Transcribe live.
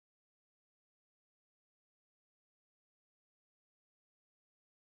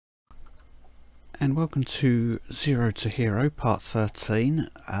And welcome to Zero to Hero part 13.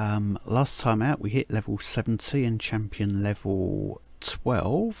 Last time out we hit level 70 and champion level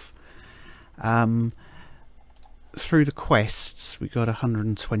 12. Through the quests we got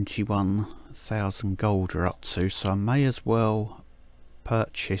 121,000 gold we're up to, so I may as well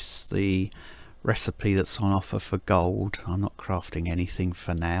purchase the recipe that's on offer for gold. I'm not crafting anything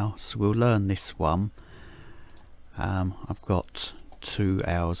for now, so we'll learn this one. I've got 2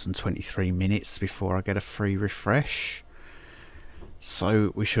 hours and 23 minutes before I get a free refresh,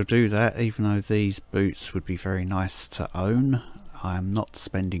 so we shall do that, even though these boots would be very nice to own. I'm not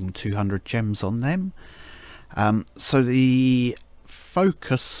spending 200 gems on them. So the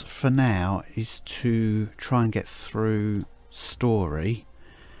focus for now is to try and get through story.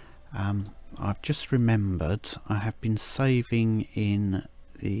 I've just remembered I have been saving in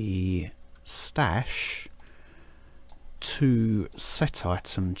the stash 2 set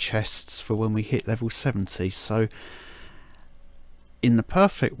item chests for when we hit level 70. So in the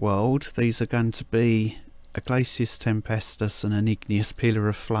perfect world these are going to be a Glacius Tempestus and an Igneous Pillar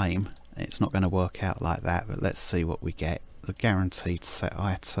of Flame. It's not going to work out like that, but let's see what we get. The guaranteed set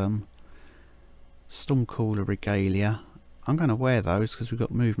item, Stormcaller Regalia. I'm going to wear those because we've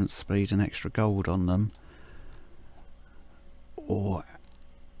got movement speed and extra gold on them. Or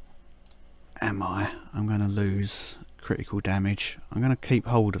am I? I'm going to lose critical damage. I'm going to keep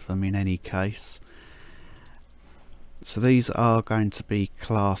hold of them in any case. So these are going to be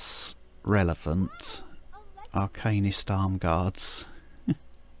class relevant. Arcanist Arm Guards.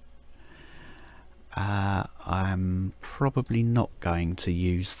 I'm probably not going to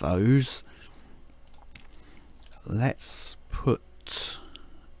use those. Let's put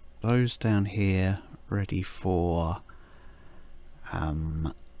those down here ready for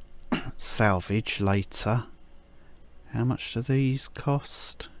salvage later. How much do these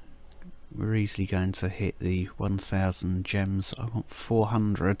cost? We're easily going to hit the 1,000 gems. I want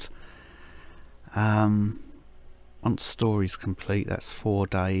 400. Once story's complete, that's 4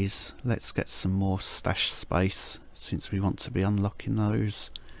 days. Let's get some more stash space since we want to be unlocking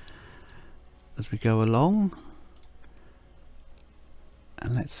those as we go along.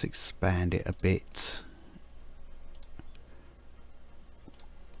 And let's expand it a bit.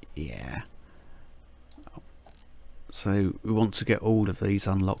 Yeah. So we want to get all of these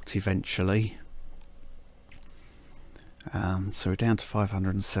unlocked eventually. So we're down to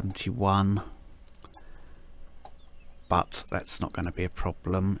 571. But that's not going to be a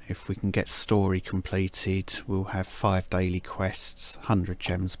problem. If we can get story completed, we'll have 5 daily quests, 100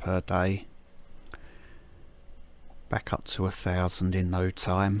 gems per day. Back up to 1,000 in no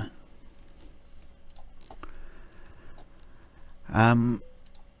time.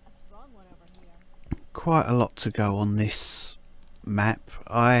 Quite a lot to go on this map.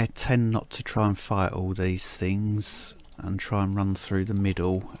 I tend not to try and fight all these things and try and run through the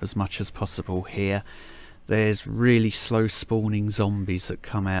middle as much as possible here. There's really slow spawning zombies that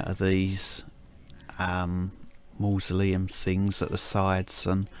come out of these mausoleum things at the sides,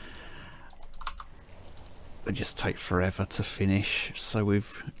 and they just take forever to finish. So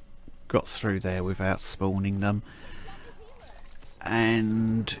we've got through there without spawning them,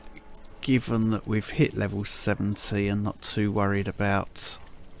 and given that we've hit level 70 and not too worried about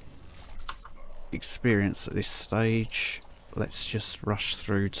experience at this stage, let's just rush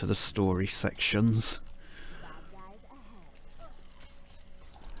through to the story sections.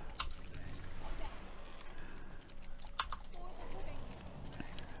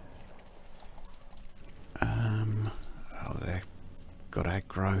 Oh, they've got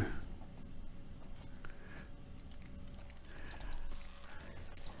aggro.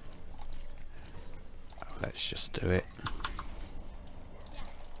 Let's just do it.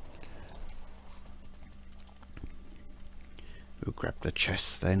 We'll grab the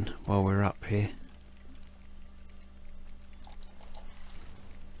chest then while we're up here.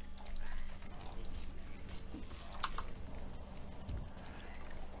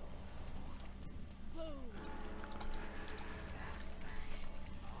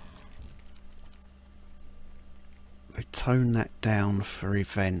 They tone that down for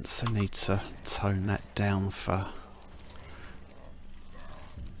events. I need to tone that down for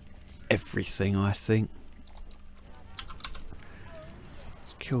everything, I think.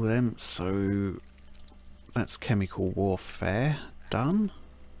 Let's kill them. So that's chemical warfare done.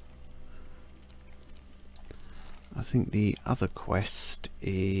 I think the other quest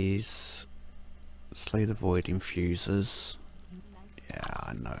is slay the void infusers. Yeah,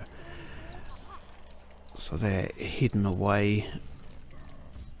 I know. So they're hidden away.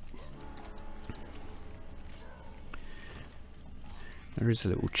 There is a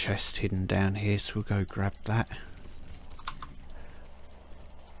little chest hidden down here, so we'll go grab that.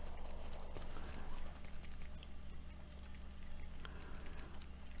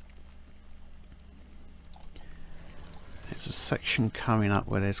 There's a section coming up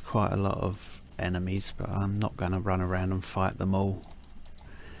where there's quite a lot of enemies, but I'm not going to run around and fight them all.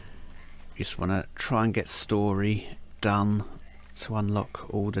 Just want to try and get story done to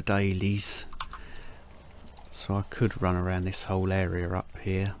unlock all the dailies. So I could run around this whole area up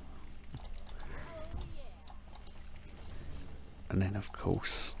here. And then of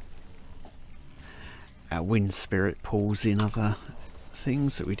course our wind spirit pulls in other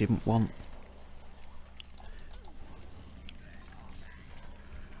things that we didn't want.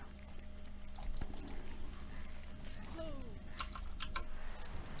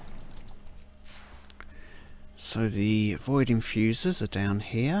 So the void infusers are down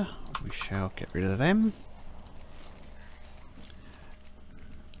here. We shall get rid of them.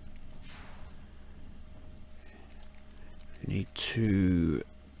 We need to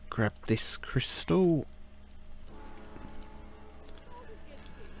grab this crystal.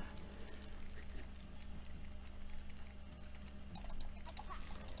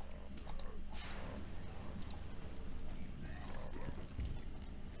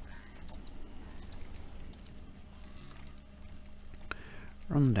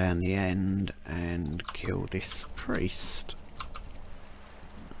 Run down the end and kill this priest.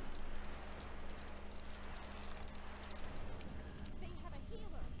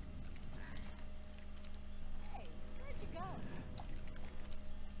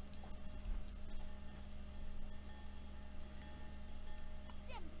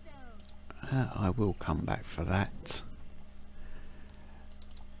 I will come back for that.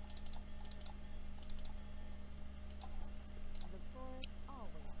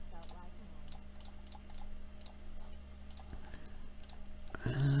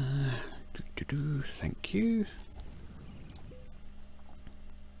 Thank you.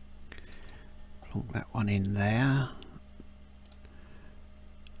 Plonk that one in there.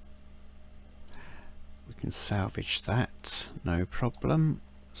 We can salvage that, no problem.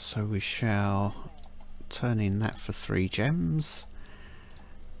 So we shall turn in that for 3 gems.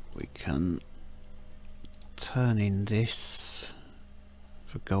 We can turn in this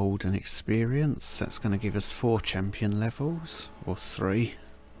for gold and experience. That's going to give us 4 champion levels, or 3.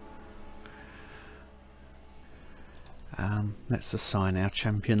 Let's assign our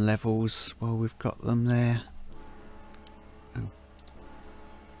champion levels while we've got them there. Oh.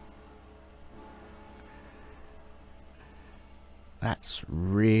 That's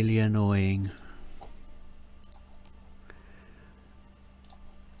really annoying.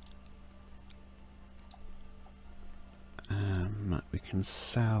 We can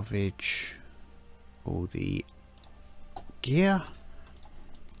salvage all the gear.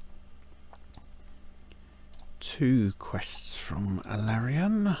 2 quests from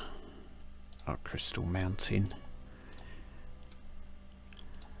Alarion. Our Crystal Mountain.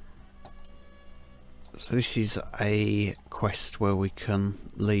 So this is a quest where we can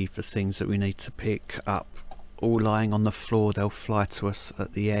leave the things that we need to pick up all lying on the floor. They'll fly to us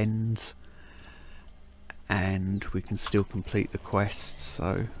at the end and we can still complete the quest,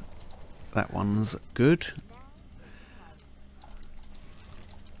 so that one's good.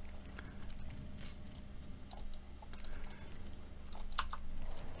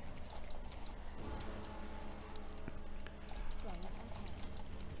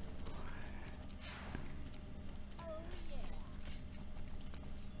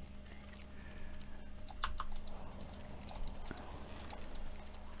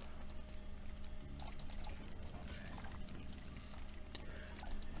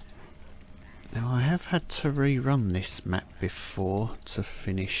 Now I have had to rerun this map before to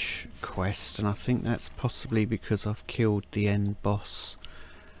finish quest, and I think that's possibly because I've killed the end boss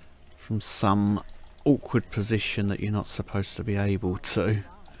from some awkward position that you're not supposed to be able to.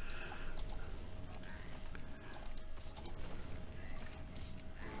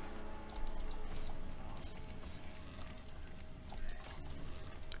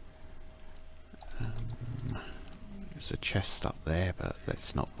 There's a chest up there, but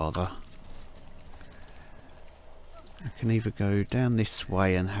let's not bother. I can either go down this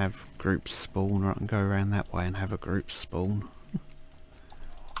way and have groups spawn, or I can go around that way and have a group spawn.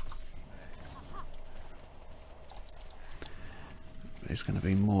 There's going to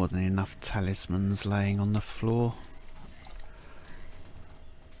be more than enough talismans laying on the floor.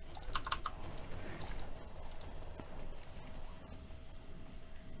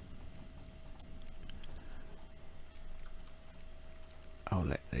 I'll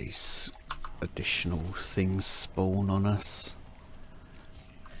let these additional things spawn on us.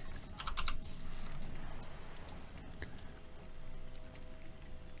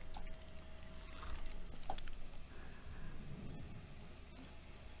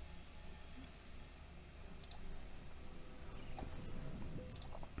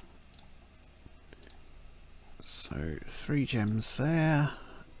 So 3 gems there,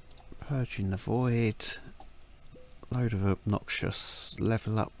 purging the void, load of obnoxious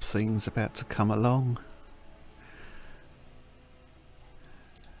level up things about to come along.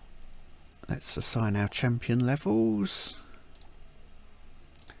 Let's assign our champion levels.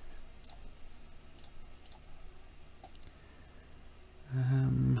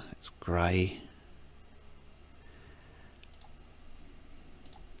 It's grey.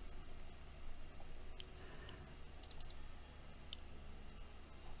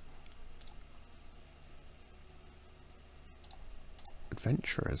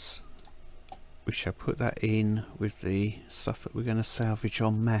 Adventurers. We shall put that in with the stuff that we're going to salvage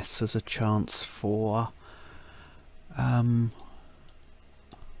en masse as a chance for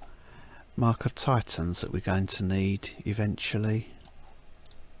Mark of Titans that we're going to need eventually.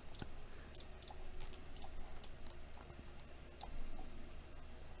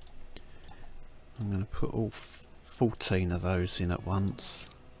 I'm going to put all 14 of those in at once.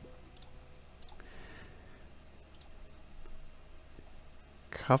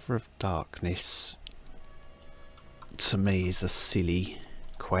 Cover of Darkness to me is a silly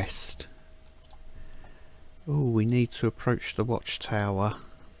quest. Oh, we need to approach the watchtower,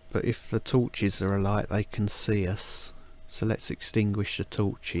 but if the torches are alight they can see us, so let's extinguish the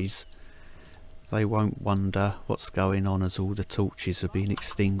torches. They won't wonder what's going on as all the torches are being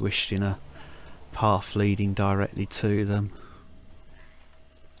extinguished in a path leading directly to them.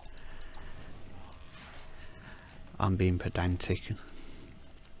 I'm being pedantic.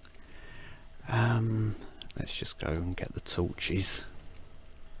 Let's just go and get the torches.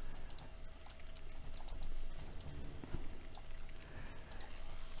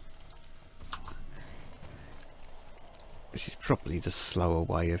 This is probably the slower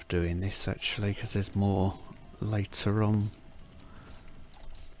way of doing this actually, because there's more later on.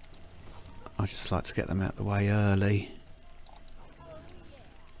 I just like to get them out of the way early.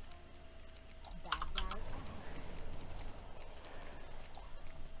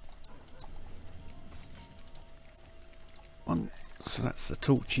 So that's the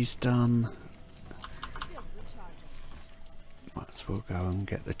torches done. Might as well go and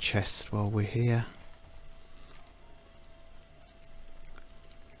get the chest while we're here.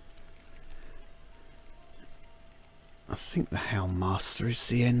 I think the Houndmaster is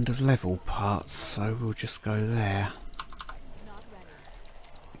the end of level parts, so we'll just go there.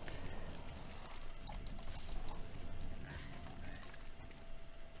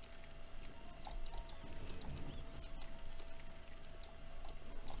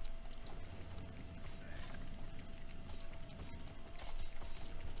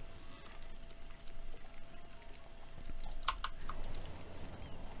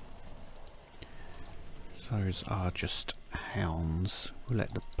 Those are just hounds. We'll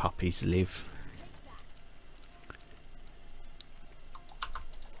let the puppies live.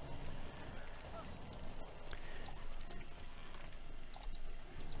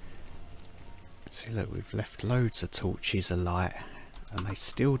 See, look, we've left loads of torches alight and they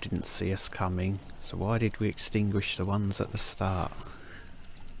still didn't see us coming. So why did we extinguish the ones at the start?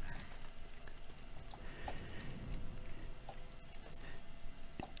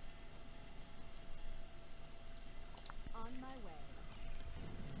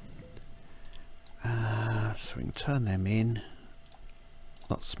 So we can turn them in.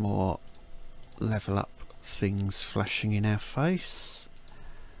 Lots more level up things flashing in our face.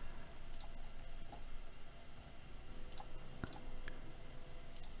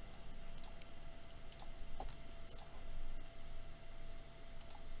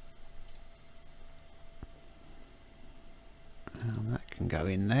 And that can go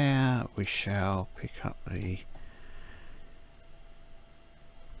in there. We shall pick up the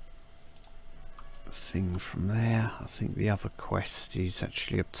thing from there. I think the other quest is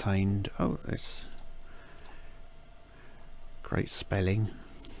actually obtained. Oh, it's great spelling.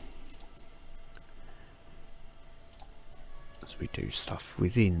 As we do stuff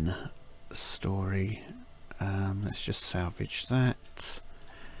within the story. Let's just salvage that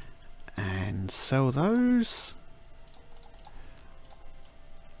and sell those.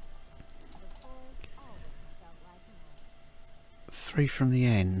 Three from the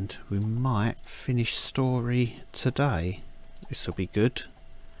end. We might finish story today. This will be good.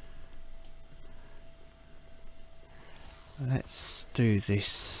 Let's do this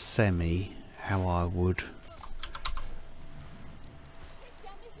semi how I would.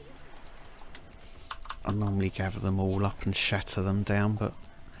 I normally gather them all up and shatter them down, but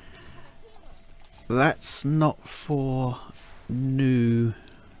that's not for new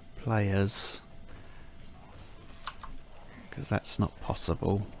players, because that's not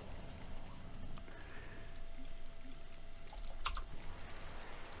possible.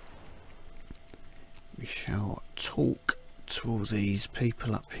 talk to all these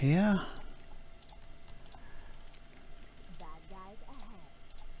people up here.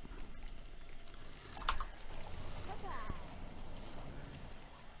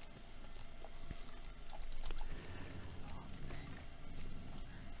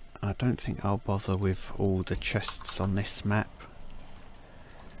 I don't think I'll bother with all the chests on this map.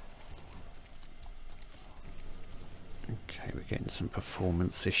 Okay, we're getting some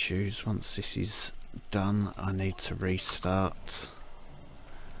performance issues. Once this is done, I need to restart.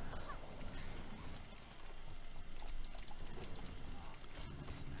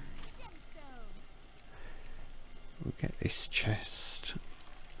 We'll get this chest.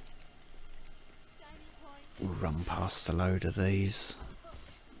 We'll run past a load of these.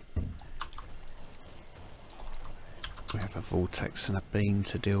 We have a vortex and a beam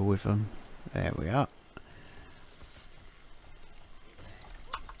to deal with them. There we are.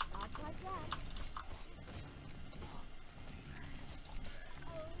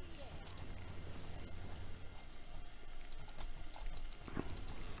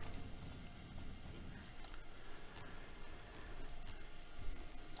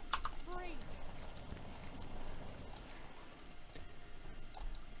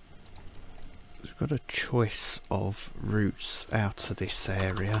 We've got a choice of routes out of this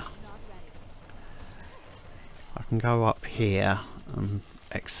area. I can go up here and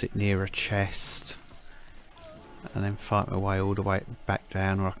exit near a chest and then fight my way all the way back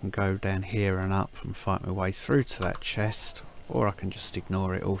down, or I can go down here and up and fight my way through to that chest, or I can just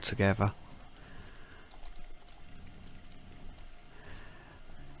ignore it altogether.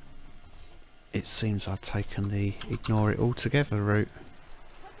 It seems I've taken the ignore it altogether route.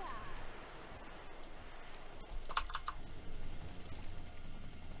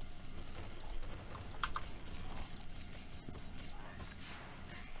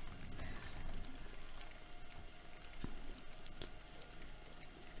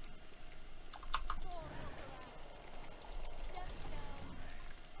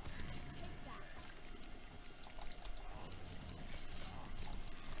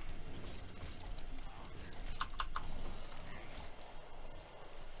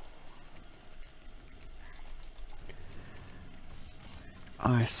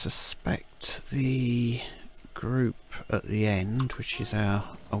 I suspect the group at the end, which is our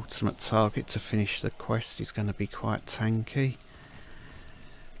ultimate target to finish the quest, is going to be quite tanky.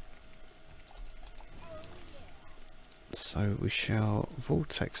 So we shall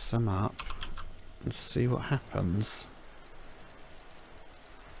vortex them up and see what happens.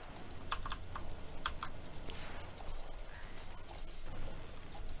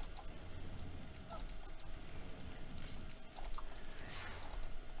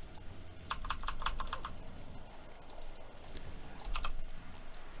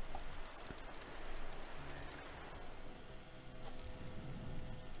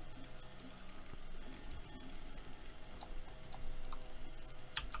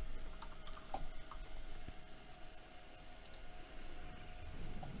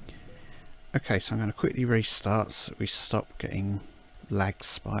 Okay, so I'm going to quickly restart so we stop getting lag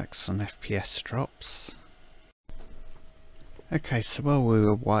spikes and FPS drops. Okay, so while we were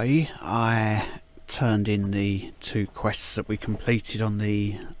away, I turned in the 2 quests that we completed on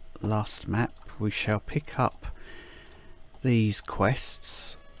the last map. We shall pick up these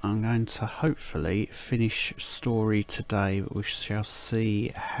quests. I'm going to hopefully finish story today, but we shall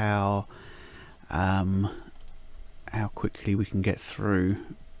see how quickly we can get through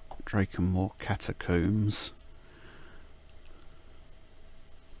Drakenmore Catacombs.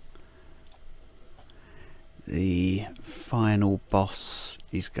 The final boss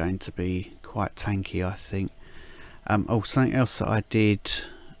is going to be quite tanky, I think. Oh, something else that I did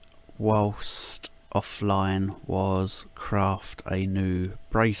whilst offline was craft a new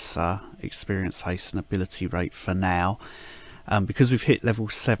bracer, experience, haste and ability rate for now. Because we've hit level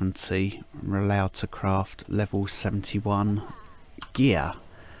 70, we're allowed to craft level 71 gear.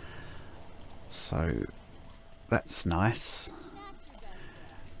 So that's nice.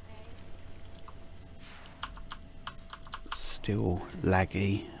 Still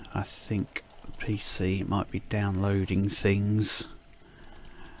laggy. I think the PC might be downloading things,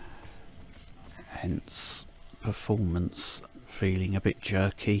 hence performance feeling a bit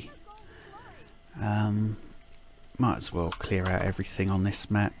jerky. Might as well clear out everything on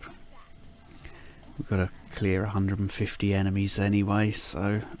this map. We've got to clear 150 enemies anyway,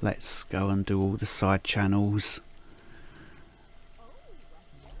 so let's go and do all the side channels.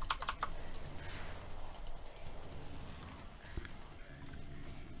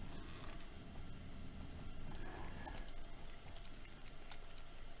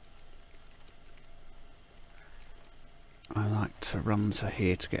 run to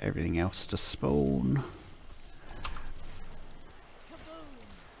here to get everything else to spawn.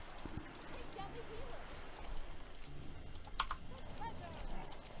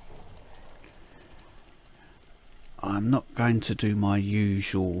 I'm not going to do my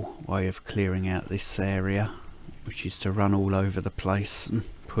usual way of clearing out this area, which is to run all over the place and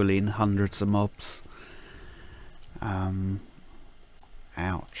pull in hundreds of mobs.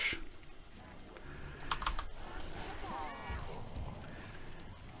 Ouch.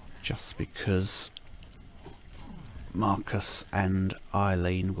 Just because Marcus and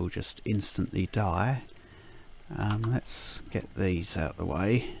Eileen will just instantly die. Let's get these out of the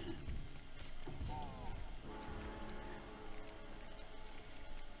way.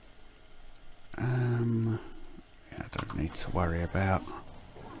 Yeah, I don't need to worry about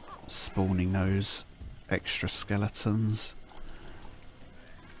spawning those extra skeletons.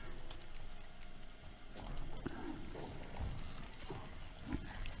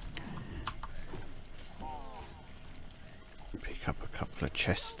 Pick up a couple of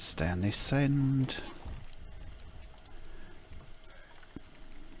chests down this end.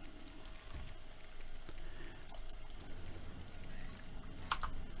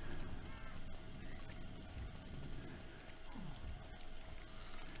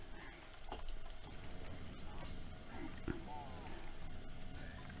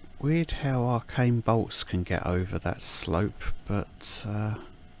 Weird how arcane bolts can get over that slope, but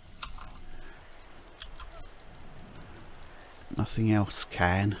nothing else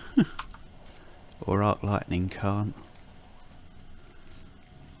can. Or arc lightning can't.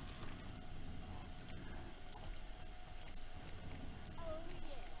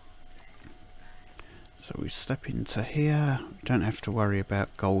 So we step into here. We don't have to worry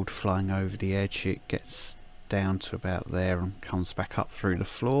about gold flying over the edge. It gets down to about there and comes back up through the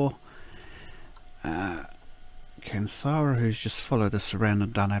floor. Kenthara, who's just followed us around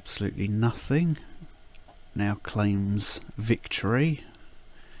and done absolutely nothing, now claims victory.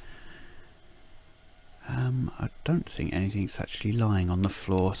 I don't think anything's actually lying on the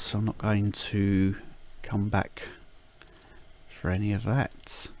floor, so I'm not going to come back for any of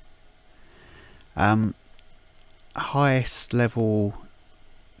that. Highest level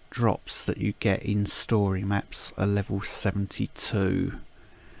drops that you get in story maps are level 72.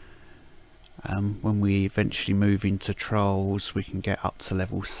 When we eventually move into Trolls, we can get up to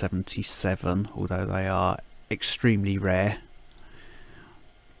level 77, although they are extremely rare.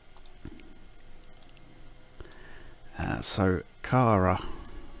 So Kara,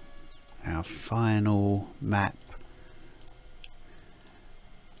 our final map,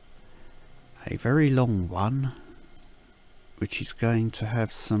 a very long one, which is going to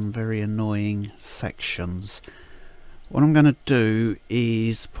have some very annoying sections. What I'm going to do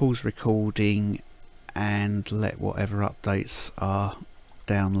is pause recording and let whatever updates are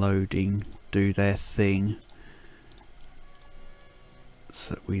downloading do their thing,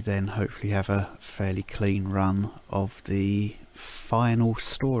 so that we then hopefully have a fairly clean run of the final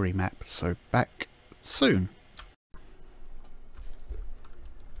story map. So back soon.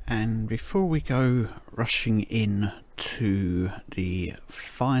 And before we go rushing in to the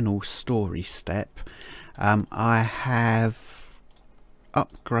final story step, I have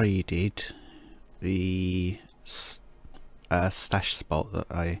upgraded the stash spot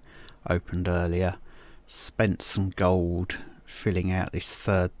that I opened earlier, spent some gold filling out this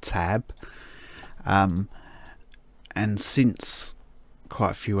third tab, and since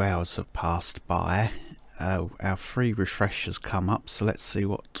quite a few hours have passed by, our free refresh has come up, so let's see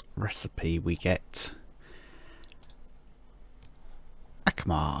what recipe we get.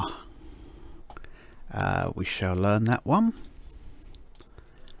 Akmar. We shall learn that one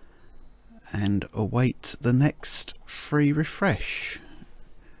and await the next free refresh.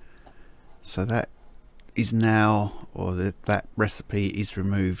 So that is now, or that recipe is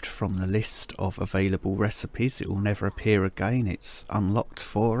removed from the list of available recipes. It will never appear again. It's unlocked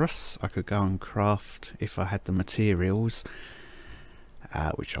for us. I could go and craft if I had the materials,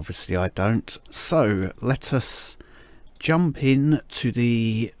 which obviously I don't. So let us jump in to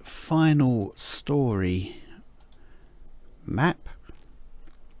the final story map.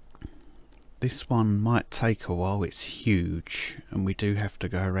 This one might take a while. It's huge and we do have to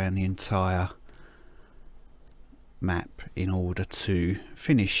go around the entire map in order to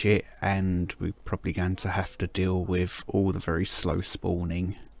finish it, and we're probably going to have to deal with all the very slow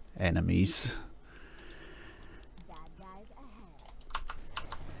spawning enemies.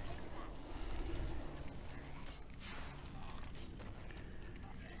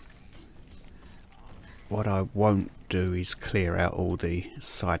 What I won't do is clear out all the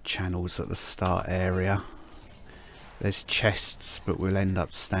side channels at the start area. There's chests, but we'll end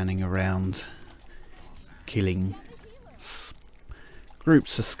up standing around killing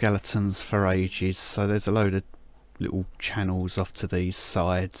groups of skeletons for ages. So there's a load of little channels off to these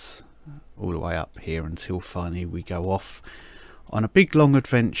sides, all the way up here, until finally we go off on a big long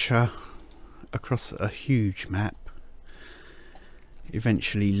adventure across a huge map,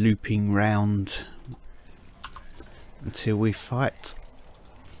 eventually looping round until we fight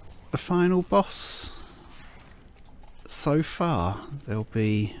the final boss. So far, there'll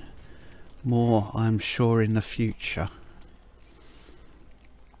be more, I'm sure, in the future.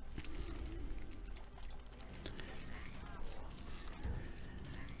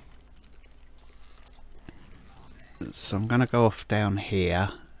 So I'm going to go off down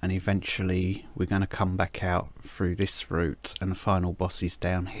here, and eventually we're going to come back out through this route, and the final boss is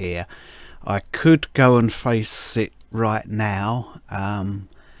down here. I could go and face it right now.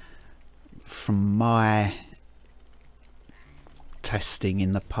 From my testing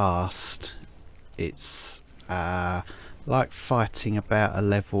in the past, it's like fighting about a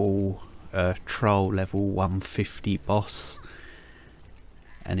level troll level 150 boss,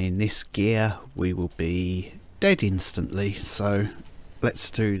 and in this gear we will be dead instantly. So let's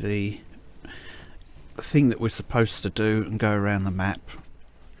do the thing that we're supposed to do and go around the map.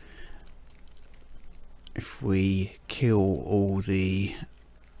 If we kill all the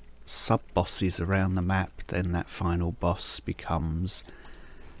sub-bosses around the map, then that final boss becomes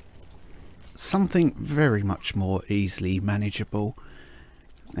something very much more easily manageable.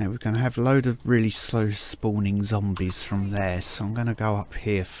 Now we're going to have a load of really slow spawning zombies from there, so I'm going to go up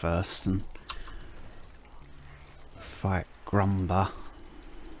here first and fight Grumber,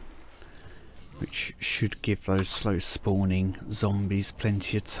 which should give those slow spawning zombies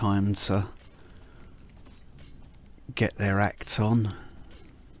plenty of time to get their act on.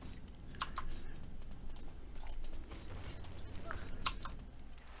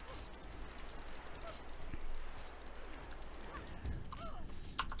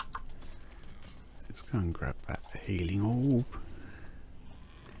 Let's go and grab that healing orb.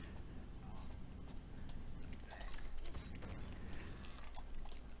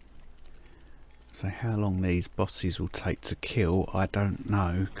 So how long these bosses will take to kill, I don't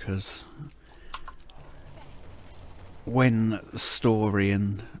know, because when the story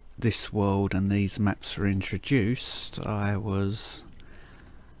and this world and these maps were introduced, I was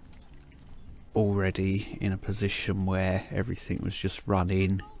already in a position where everything was just run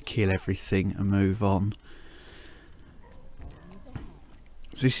in, kill everything and move on.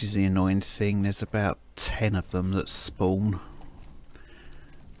 So this is the annoying thing, there's about 10 of them that spawn.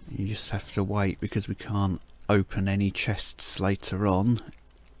 You just have to wait, because we can't open any chests later on,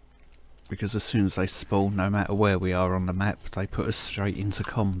 because as soon as they spawn, no matter where we are on the map, they put us straight into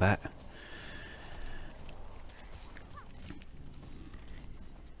combat.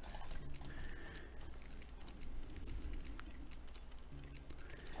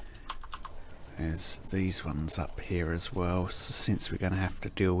 There's these ones up here as well, so since we're going to have to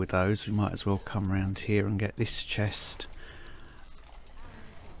deal with those, we might as well come around here and get this chest.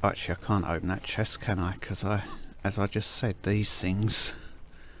 Actually, I can't open that chest, can I? Because as I just said, these things.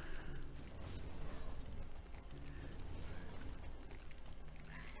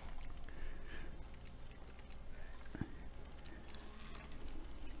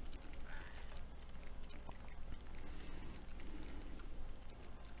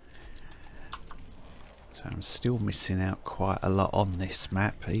 So I'm still missing out quite a lot on this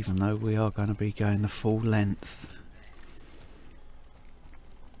map, even though we are going to be going the full length.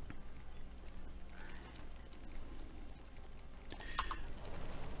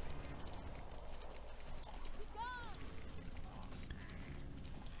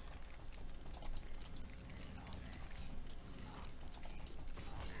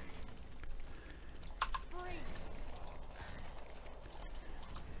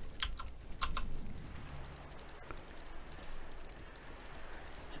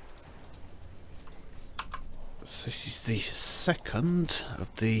 So this is the second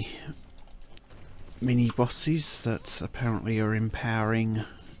of the mini bosses that apparently are empowering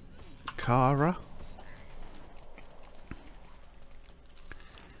Kara.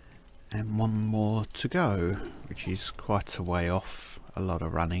 And one more to go, which is quite a way off. A lot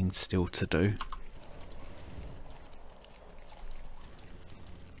of running still to do.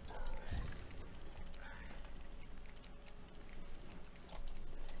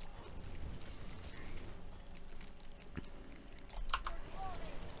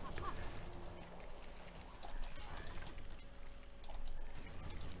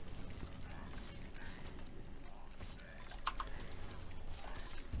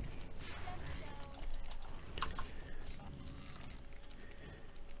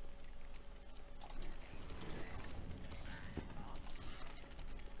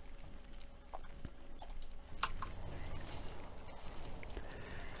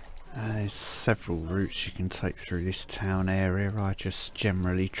 There's several routes you can take through this town area. I just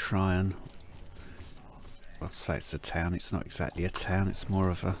generally try and... I'd say it's a town. It's not exactly a town. It's more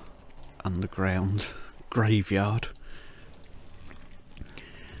of a underground graveyard.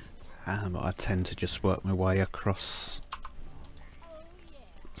 But I tend to just work my way across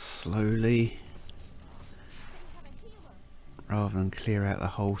slowly rather than clear out the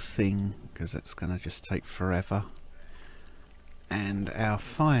whole thing, because that's going to just take forever. And our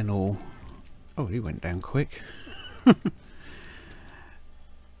final... Oh, he went down quick. They're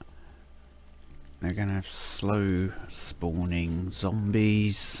going to have slow spawning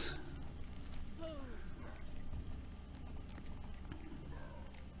zombies.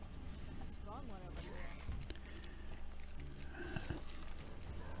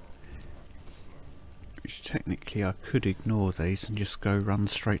 Which technically I could ignore these and just go run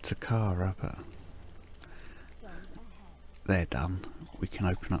straight to Kara, but they're done. We can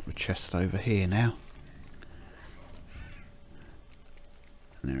open up the chest over here now.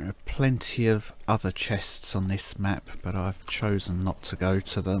 And there are plenty of other chests on this map, but I've chosen not to go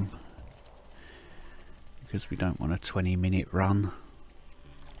to them because we don't want a 20-minute run.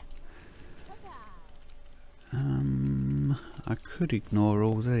 I could ignore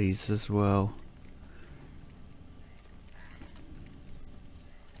all these as well.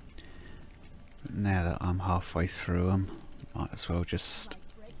 But now that I'm halfway through them, might as well just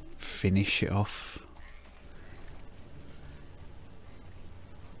finish it off.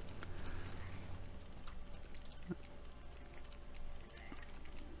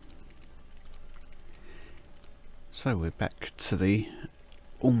 So we're back to the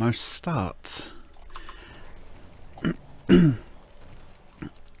almost start. I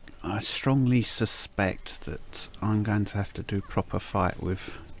strongly suspect that I'm going to have to do proper fight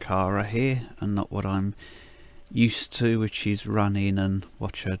with Kara here, and not what I'm used to, which is run in and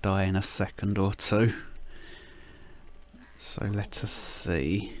watch her die in a second or two. So let us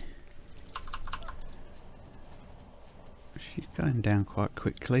see. She's going down quite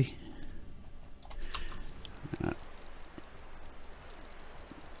quickly.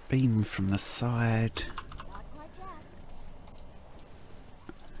 Beam from the side.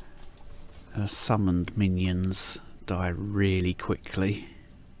 Her summoned minions die really quickly.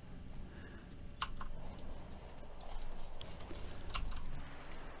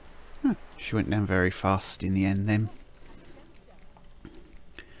 She went down very fast in the end then.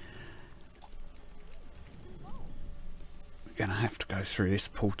 We're going to have to go through this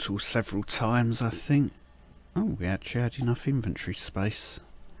portal several times, I think. Oh, we actually had enough inventory space.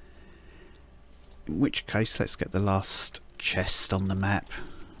 In which case, let's get the last chest on the map,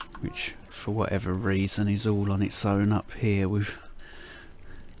 which for whatever reason is all on its own up here with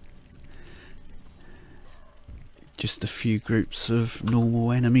just a few groups of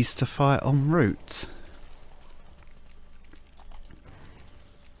normal enemies to fight en route.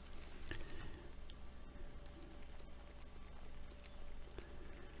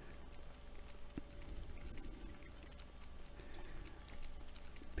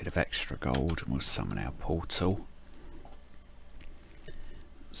 Bit of extra gold and we'll summon our portal.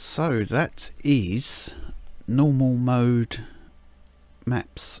 So that is normal mode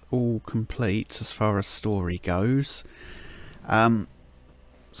maps all complete as far as story goes.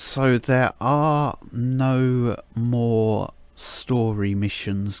 So there are no more story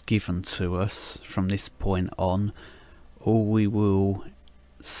missions given to us from this point on. All we will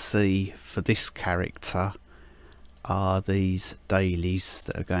see for this character are these dailies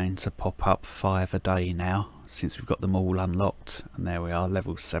that are going to pop up 5 a day now, since we've got them all unlocked. And there we are,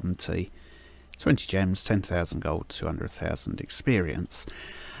 level 70, 20 gems, 10,000 gold, 200,000 experience.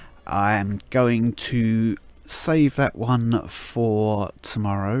 I am going to save that one for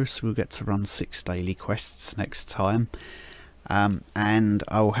tomorrow, so we'll get to run 6 daily quests next time. And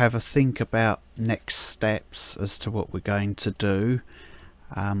I'll have a think about next steps as to what we're going to do.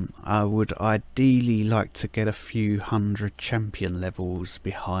 I would ideally like to get a few hundred champion levels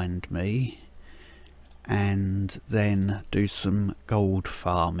behind me and then do some gold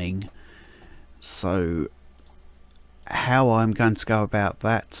farming. So how I'm going to go about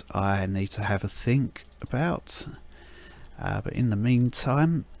that, I need to have a think about. But in the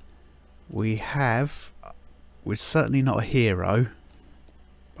meantime, we're certainly not a hero.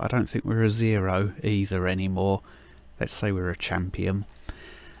 I don't think we're a 0 either anymore. Let's say we're a champion.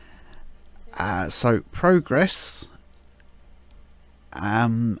 So progress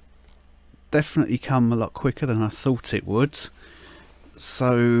definitely come a lot quicker than I thought it would,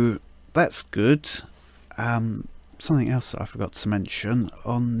 so that's good. Something else that I forgot to mention,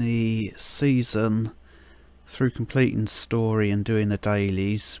 on the season through completing story and doing the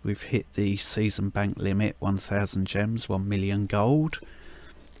dailies, we've hit the season bank limit, 1000 gems, 1 million gold.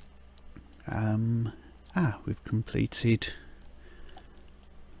 We've completed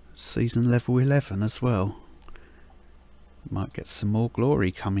season level 11 as well. Might get some more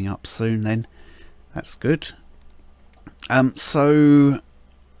glory coming up soon then. That's good. So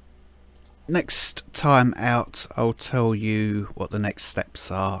next time out I'll tell you what the next steps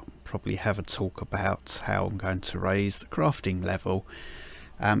are. Probably have a talk about how I'm going to raise the crafting level.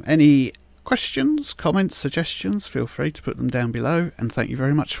 Any questions, comments, suggestions, feel free to put them down below, and thank you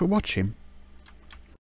very much for watching.